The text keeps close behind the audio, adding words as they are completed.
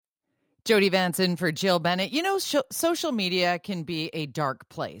Jody Vance in for Jill Bennett. You know, social media can be a dark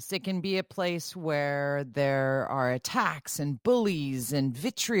place. It can be a place where there are attacks and bullies and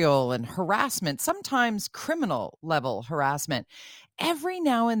vitriol and harassment, sometimes criminal level harassment. Every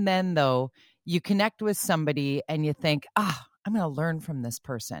now and then, though, you connect with somebody and you think, I'm going to learn from this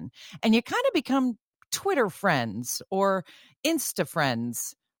person. And you kind of become Twitter friends or Insta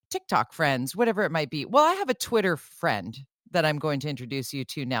friends, TikTok friends, whatever it might be. Well, I have a Twitter friend that I'm going to introduce you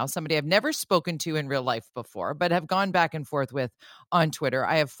to now, somebody I've never spoken to in real life before, but have gone back and forth with on Twitter.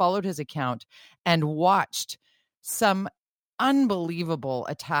 I have followed his account and watched some unbelievable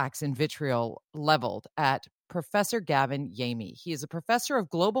attacks and vitriol leveled at Professor Gavin Yamey. He is a professor of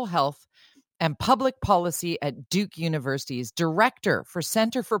global health and public policy at Duke University's director for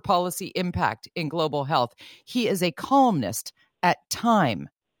Center for Policy Impact in Global Health. He is a columnist at Time.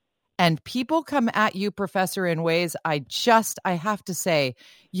 And people come at you, Professor, in ways I have to say,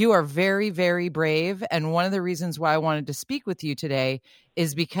 you are very, very brave. And one of the reasons why I wanted to speak with you today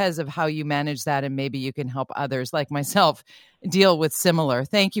is because of how you manage that. And maybe you can help others like myself deal with similar.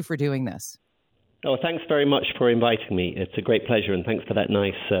 Thank you for doing this. Oh, thanks very much for inviting me. It's a great pleasure. And thanks for that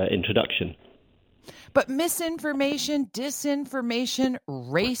nice introduction. But misinformation, disinformation,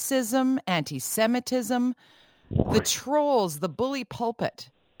 racism, anti-Semitism, the trolls, the bully pulpit.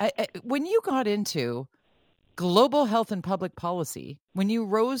 When you got into global health and public policy, when you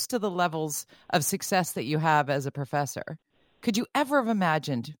rose to the levels of success that you have as a professor, could you ever have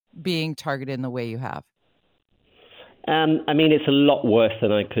imagined being targeted in the way you have? I mean, it's a lot worse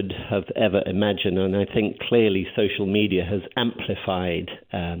than I could have ever imagined. And I think clearly social media has amplified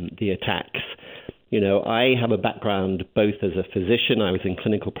the attacks. You know, I have a background both as a physician, I was in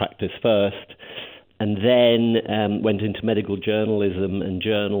clinical practice first, and then went into medical journalism and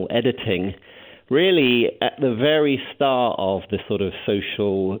journal editing, really at the very start of the sort of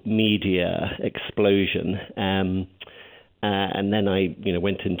social media explosion. And then I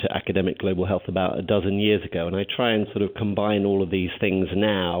went into academic global health about a dozen years ago, and I try and sort of combine all of these things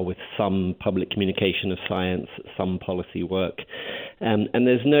now with some public communication of science, some policy work. And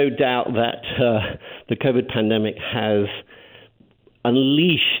there's no doubt that the COVID pandemic has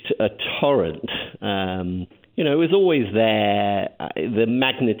unleashed a torrent. It was always there. The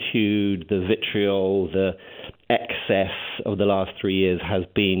magnitude, the vitriol, the excess of the last 3 years has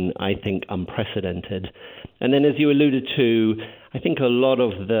been, I think, unprecedented. And then, as you alluded to, I think a lot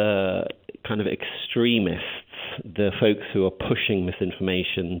of the kind of extremists, the folks who are pushing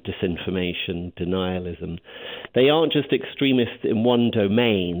misinformation, disinformation, denialism, they aren't just extremists in one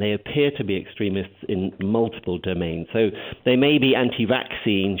domain. They appear to be extremists in multiple domains. So they may be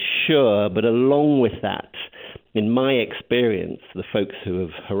anti-vaccine, sure, but along with that, in my experience, the folks who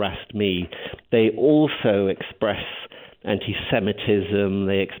have harassed me, they also express anti-Semitism,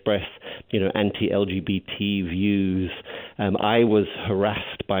 they express, anti-LGBT views. I was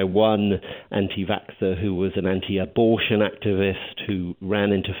harassed by one anti-vaxxer who was an anti-abortion activist who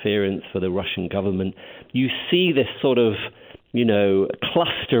ran interference for the Russian government. You see this sort of,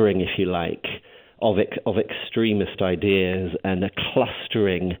 clustering, if you like, of extremist ideas and a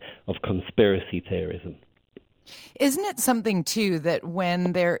clustering of conspiracy theorism. Isn't it something, too, that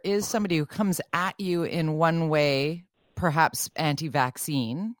when there is somebody who comes at you in one way, perhaps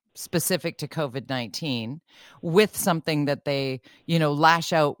anti-vaccine, specific to COVID-19, with something that they,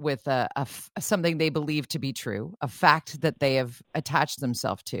 lash out with something they believe to be true, a fact that they have attached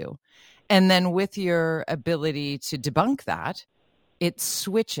themselves to, and then with your ability to debunk that, it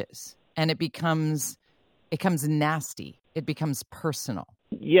switches and it becomes nasty. It becomes personal.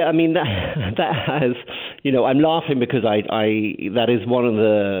 Yeah, I mean, that has, I'm laughing because I that is one of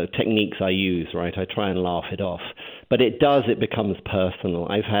the techniques I use, right? I try and laugh it off. But it becomes personal.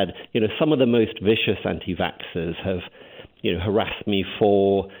 I've had, some of the most vicious anti-vaxxers have, harassed me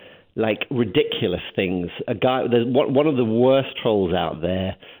for, like, ridiculous things. There's one of the worst trolls out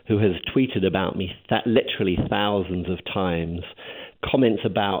there who has tweeted about me that literally thousands of times, comments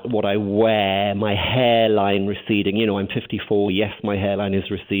about what I wear, my hairline receding. I'm 54. Yes, my hairline is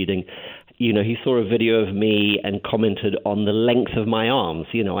receding. He saw a video of me and commented on the length of my arms.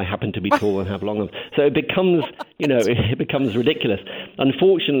 I happen to be tall and have long arms. So it becomes, it becomes ridiculous.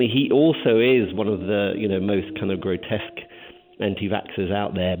 Unfortunately, he also is one of the, most kind of grotesque anti-vaxxers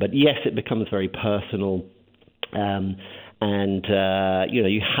out there. But yes, it becomes very personal. You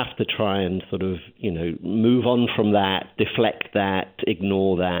have to try and sort of, move on from that, deflect that,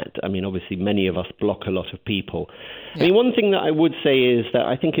 ignore that. I mean, obviously, many of us block a lot of people. Yeah. I mean, one thing that I would say is that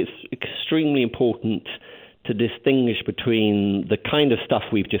I think it's extremely important to distinguish between the kind of stuff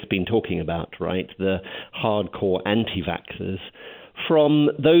we've just been talking about, right, the hardcore anti-vaxxers, from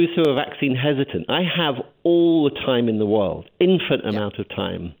those who are vaccine hesitant. I have all the time in the world, infinite amount of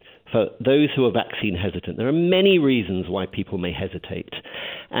time for those who are vaccine hesitant. There are many reasons why people may hesitate.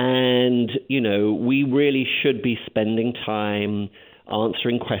 And, we really should be spending time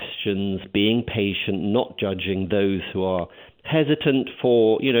answering questions, being patient, not judging those who are hesitant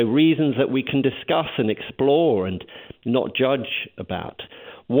for, reasons that we can discuss and explore and not judge about.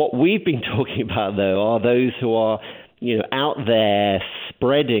 What we've been talking about, though, are those who are, out there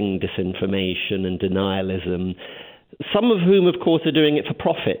spreading disinformation and denialism, some of whom, of course, are doing it for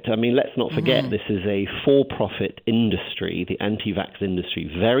profit. I mean, let's not forget this is a for-profit industry, the anti-vax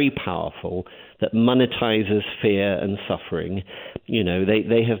industry, very powerful, that monetizes fear and suffering.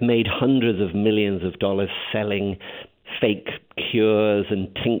 They have made hundreds of millions of dollars selling fake cures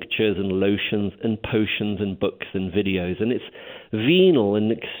and tinctures and lotions and potions and books and videos. And it's venal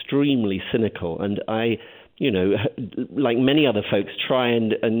and extremely cynical. And I, like many other folks, try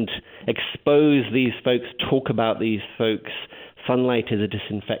and expose these folks, talk about these folks. Sunlight is a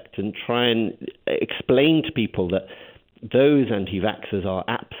disinfectant. Try and explain to people that those anti-vaxxers are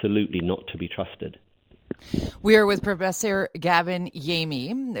absolutely not to be trusted. We are with Professor Gavin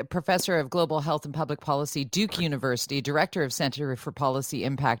Yamey, Professor of Global Health and Public Policy, Duke University, Director of Center for Policy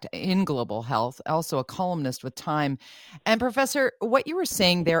Impact in Global Health, also a columnist with Time. And Professor, what you were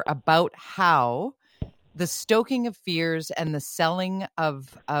saying there about how the stoking of fears and the selling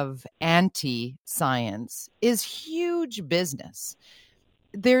of anti-science is huge business.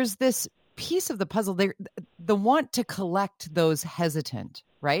 There's this piece of the puzzle there, the want to collect those hesitant,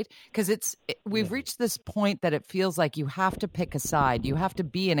 right? Because we've reached this point that it feels like you have to pick a side. You have to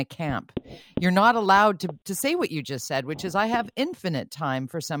be in a camp. You're not allowed to say what you just said, which is I have infinite time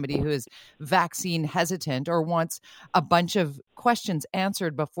for somebody who is vaccine hesitant or wants a bunch of questions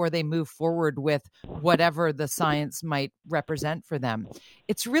answered before they move forward with whatever the science might represent for them.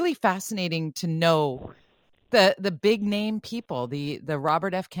 It's really fascinating to know the big name people, the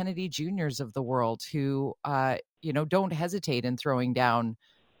Robert F. Kennedy Jr.'s of the world who, don't hesitate in throwing down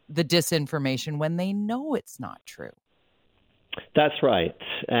the disinformation when they know it's not true. That's right.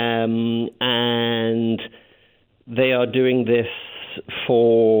 And they are doing this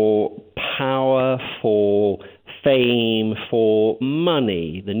for power, for fame, for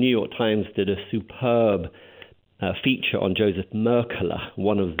money. The New York Times did a superb feature on Joseph Merkler,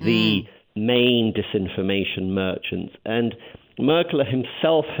 one of the main disinformation merchants. And Merkler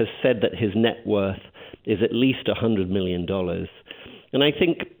himself has said that his net worth is at least $100 million. And I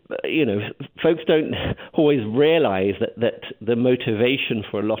think, folks don't always realize that the motivation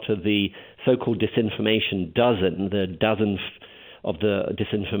for a lot of the so-called disinformation the dozen of the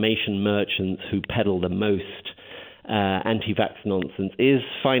disinformation merchants who peddle the most anti-vax nonsense is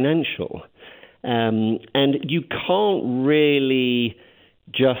financial. And you can't really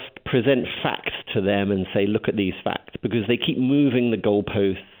just present facts to them and say, look at these facts, because they keep moving the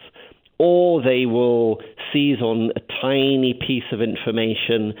goalposts, or they will seize on a tiny piece of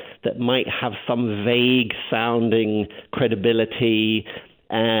information that might have some vague sounding credibility,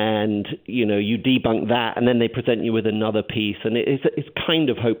 and you debunk that, and then they present you with another piece, and it's kind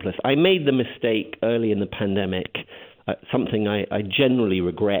of hopeless. I made the mistake early in the pandemic, something I generally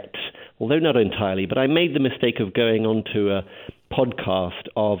regret, although not entirely, but I made the mistake of going onto a podcast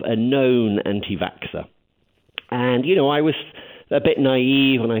of a known anti-vaxxer. And, I was a bit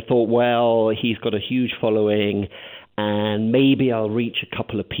naive, and I thought, well, he's got a huge following, and maybe I'll reach a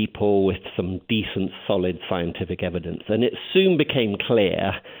couple of people with some decent, solid scientific evidence. And it soon became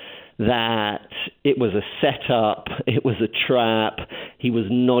clear that it was a setup, it was a trap. He was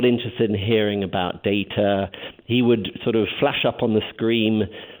not interested in hearing about data. He would sort of flash up on the screen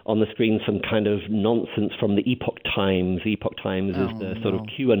some kind of nonsense from the Epoch Times. Epoch Times is the sort of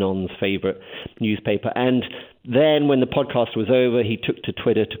QAnon's favorite newspaper. And then when the podcast was over, he took to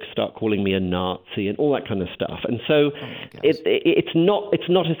Twitter to start calling me a Nazi and all that kind of stuff. And so it's not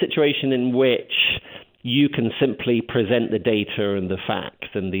a situation in which you can simply present the data and the facts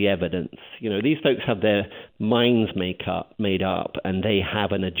and the evidence. These folks have their minds made up, and they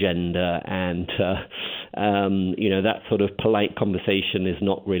have an agenda, and that sort of polite conversation is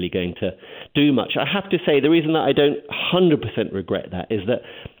not really going to do much. I have to say, the reason that I don't 100% regret that is that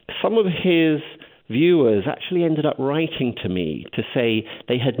some of his viewers actually ended up writing to me to say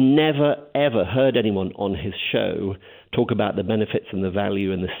they had never, ever heard anyone on his show talk about the benefits and the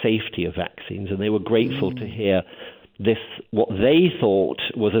value and the safety of vaccines, and they were grateful to hear this, what they thought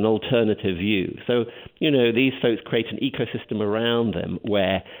was an alternative view. So, these folks create an ecosystem around them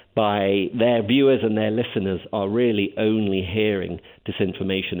whereby their viewers and their listeners are really only hearing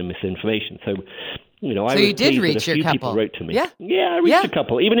disinformation and misinformation. So, I So was you did pleased reach that a your few couple. people wrote to me. Yeah. I reached a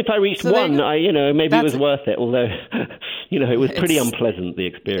couple. Even if I reached one, maybe it was worth it. Although, it was pretty unpleasant, the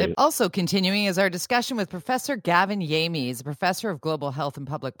experience. Also continuing is our discussion with Professor Gavin Yamey. He's a professor of global health and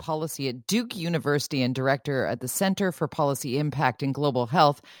public policy at Duke University and director at the Center for Policy Impact in Global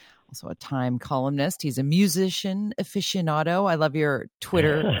Health. Also a Time columnist. He's a musician aficionado. I love your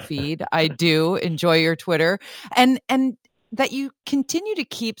Twitter feed. I do enjoy your Twitter. And that you continue to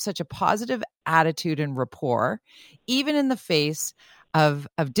keep such a positive attitude and rapport, even in the face of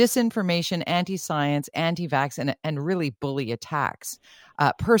disinformation, anti-science, anti-vax, and really bully attacks.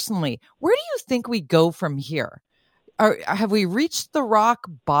 Personally, where do you think we go from here? Have we reached the rock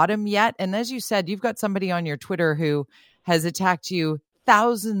bottom yet? And as you said, you've got somebody on your Twitter who has attacked you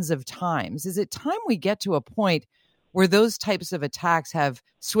thousands of times. Is it time we get to a point where those types of attacks have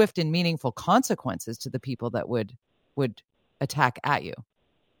swift and meaningful consequences to the people that would attack at you?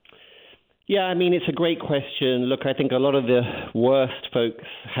 Yeah, I mean, it's a great question. Look, I think a lot of the worst folks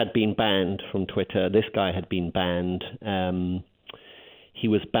had been banned from Twitter. This guy had been banned. He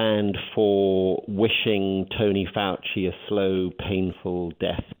was banned for wishing Tony Fauci a slow, painful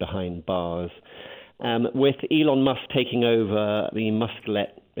death behind bars. With Elon Musk taking over, Musk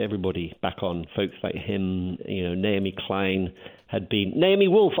let everybody back on. Folks like him, Naomi Klein had been... Naomi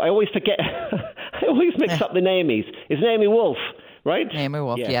Wolf, I always forget. I always mix up the Naomis. It's Naomi Wolf, right? Naomi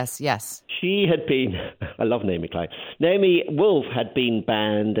Wolf, yes. She had been... I love Naomi Klein. Naomi Wolf had been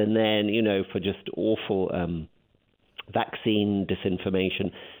banned, and then, for just awful vaccine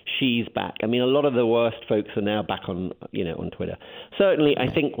disinformation, she's back. I mean, a lot of the worst folks are now back on, on Twitter. Certainly, I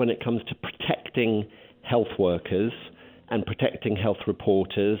think when it comes to protecting health workers and protecting health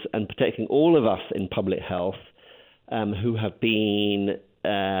reporters and protecting all of us in public health who have been,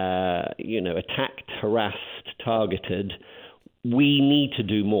 attacked, harassed, targeted, we need to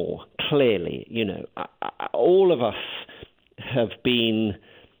do more. Clearly, all of us have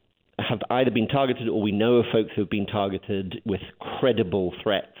either been targeted or we know of folks who have been targeted with credible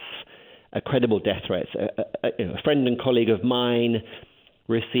threats, credible death threats. A friend and colleague of mine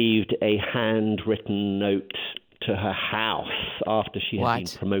received a handwritten note to her house after she had been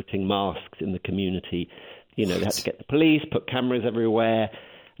promoting masks in the community. They had to get the police, put cameras everywhere.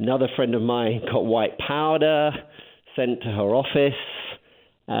 Another friend of mine got white powder sent to her office.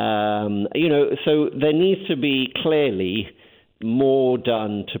 So there needs to be clearly more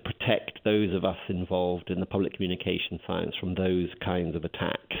done to protect those of us involved in the public communication science from those kinds of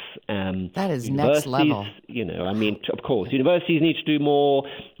attacks. That is next level. Of course, universities need to do more.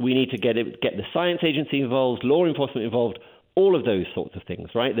 We need to get the science agency involved, law enforcement involved, all of those sorts of things,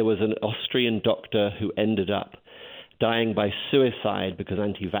 right? There was an Austrian doctor who ended up dying by suicide because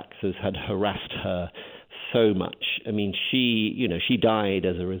anti-vaxxers had harassed her so much. I mean, she died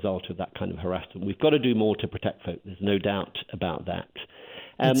as a result of that kind of harassment. We've got to do more to protect folk. There's no doubt about that.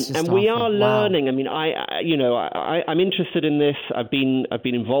 And we are learning. I mean, I'm interested in this. I've been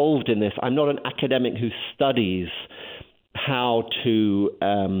involved in this. I'm not an academic who studies how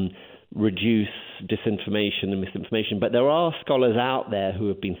to reduce disinformation and misinformation, but there are scholars out there who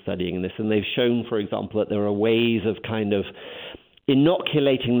have been studying this, and they've shown, for example, that there are ways of kind of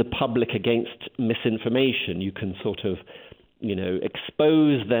inoculating the public against misinformation. You can sort of,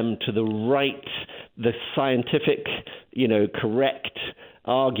 expose them to the scientific, correct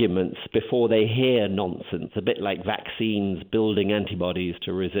arguments before they hear nonsense. A bit like vaccines building antibodies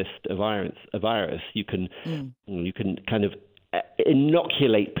to resist a virus. You can kind of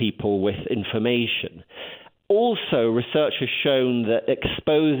inoculate people with information. Also, research has shown that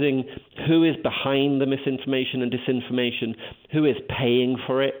exposing who is behind the misinformation and disinformation, who is paying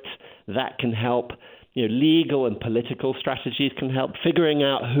for it, that can help. Legal and political strategies can help. Figuring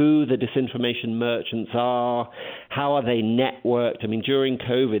out who the disinformation merchants are, how are they networked. I mean, during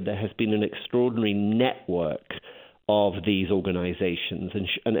COVID, there has been an extraordinary network of these organizations,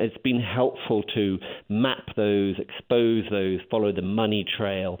 and it's been helpful to map those, expose those, follow the money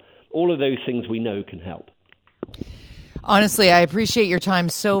trail. All of those things we know can help. Honestly, I appreciate your time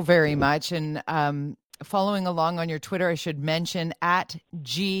so very much. And following along on your Twitter, I should mention at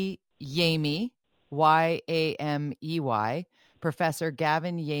 @GYamey, YAMEY, Professor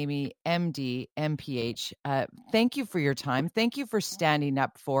Gavin Yamey, MD, MPH. Thank you for your time. Thank you for standing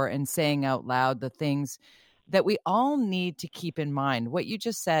up for and saying out loud the things that we all need to keep in mind. What you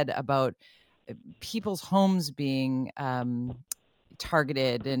just said about people's homes being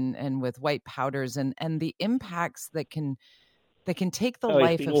targeted and with white powders and the impacts that can take the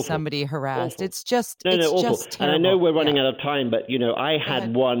life of awful. Somebody harassed. Awful. It's just awful. Just terrible. And I know we're running out of time, but I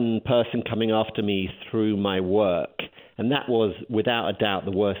had one person coming after me through my work, and that was without a doubt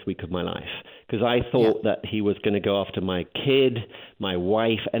the worst week of my life. because I thought that he was going to go after my kid, my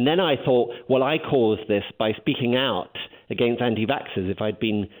wife. And then I thought, well, I caused this by speaking out against anti-vaxxers. If I'd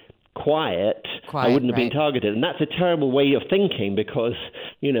been quiet, I wouldn't have been targeted. And that's a terrible way of thinking because,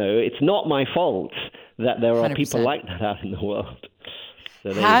 it's not my fault that there are 100%. People like that out in the world.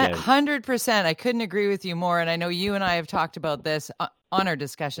 So 100%. I couldn't agree with you more. And I know you and I have talked about this on our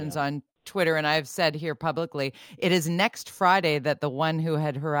discussions on Twitter, and I've said here publicly, it is next Friday that the one who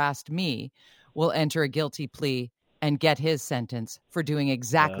had harassed me will enter a guilty plea and get his sentence for doing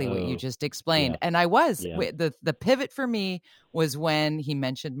exactly what you just explained. And I was, the pivot for me was when he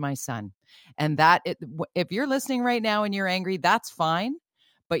mentioned my son. And if you're listening right now and you're angry, that's fine,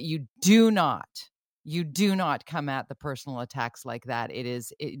 but you do not come at the personal attacks like that.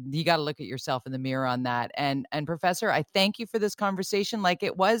 You got to look at yourself in the mirror on that. And Professor, I thank you for this conversation. Like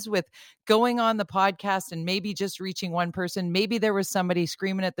it was with going on the podcast and maybe just reaching one person. Maybe there was somebody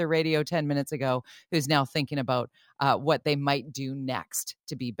screaming at their radio 10 minutes ago who's now thinking about what they might do next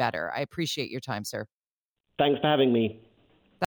to be better. I appreciate your time, sir. Thanks for having me.